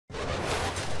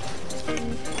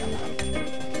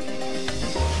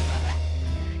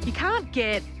You can't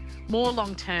get more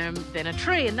long-term than a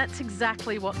tree, and that's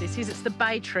exactly what this is. It's the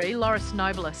bay tree, Laurus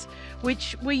nobilis,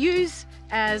 which we use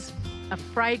as a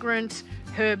fragrant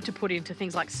herb to put into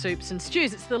things like soups and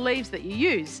stews. It's the leaves that you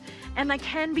use, and they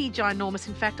can be ginormous.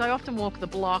 In fact, I often walk the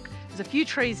block. There's a few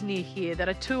trees near here that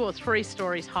are 2 or 3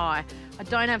 stories high. I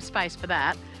don't have space for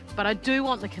that, but I do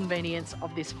want the convenience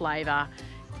of this flavour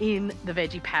in the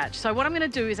veggie patch. So what I'm going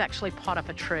to do is actually pot up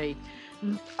a tree.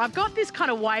 I've got this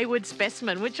kind of wayward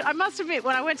specimen, which I must admit,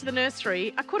 when I went to the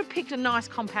nursery, I could have picked a nice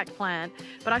compact plant,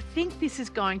 but I think this is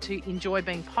going to enjoy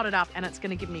being potted up and it's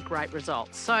going to give me great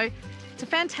results. So it's a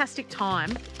fantastic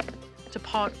time to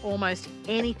pot almost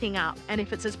anything up. And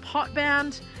if it's as pot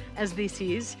bound as this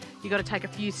is, you've got to take a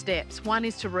few steps. One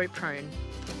is to root prune.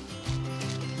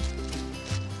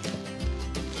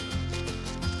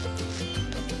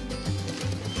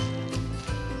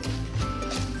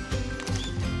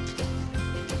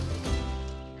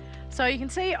 So you can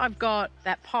see I've got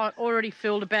that pot already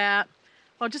filled about,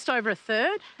 well, just over a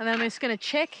third. And then I'm just going to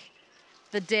check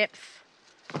the depth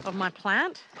of my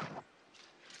plant.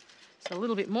 So a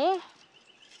little bit more.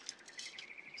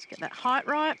 Just get that height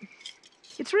right.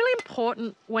 It's really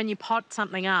important when you pot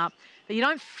something up that you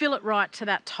don't fill it right to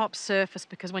that top surface,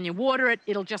 because when you water it,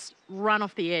 it'll just run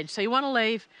off the edge. So you want to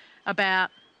leave about,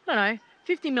 I don't know,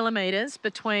 50 millimetres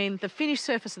between the finished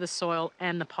surface of the soil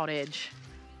and the pot edge.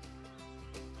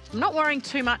 I'm not worrying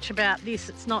too much about this.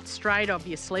 It's not straight,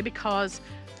 obviously, because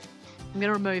I'm going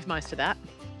to remove most of that.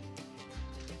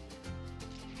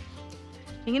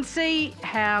 You can see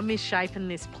how misshapen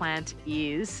this plant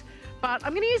is, but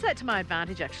I'm going to use that to my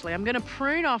advantage, actually. I'm going to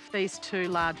prune off these 2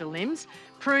 larger limbs.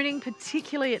 Pruning,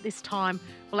 particularly at this time,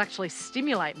 will actually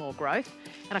stimulate more growth.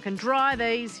 And I can dry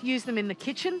these, use them in the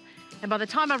kitchen, and by the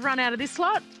time I've run out of this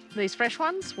lot, these fresh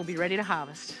ones will be ready to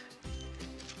harvest.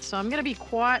 So I'm going to be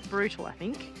quite brutal, I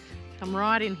think. Come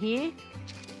right in here.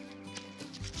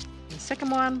 And the second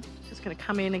one, just going to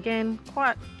come in again,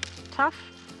 quite tough.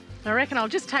 And I reckon I'll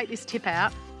just take this tip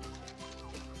out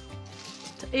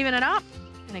to even it up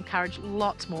and encourage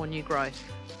lots more new growth.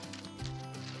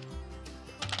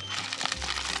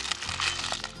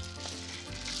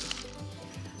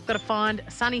 Got to find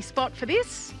a sunny spot for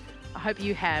this. I hope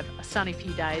you have a sunny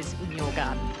few days in your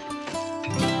garden.